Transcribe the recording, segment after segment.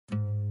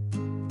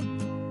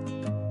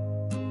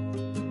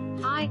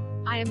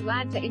I am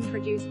glad to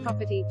introduce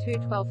property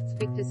 212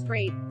 Victa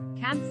Street,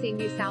 Campsie,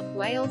 New South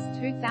Wales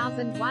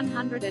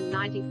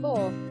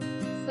 2194.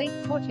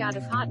 Sleek courtyard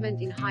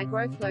apartment in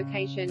high-growth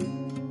location.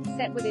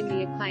 Set within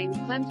the acclaimed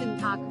Clempton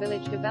Park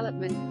Village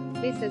development,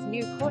 this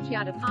new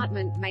courtyard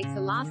apartment makes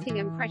a lasting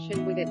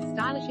impression with its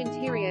stylish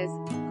interiors,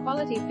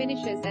 quality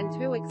finishes and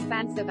 2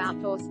 expansive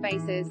outdoor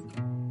spaces.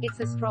 It's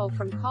a stroll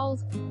from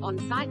Coles,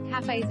 on-site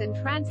cafes and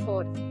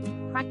transport.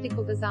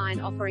 Practical design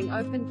offering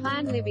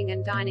open-plan living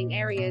and dining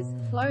areas,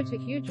 flow to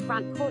huge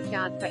front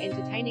courtyard for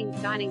entertaining,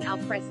 dining al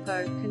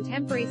fresco,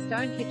 contemporary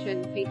stone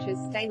kitchen, features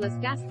stainless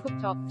gas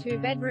cooktop, 2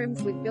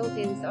 bedrooms with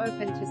built-ins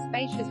open to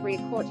spacious rear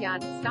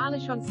courtyard,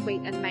 stylish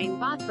ensuite and main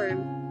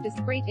bathroom,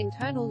 discreet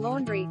internal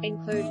laundry,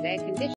 includes air conditioning.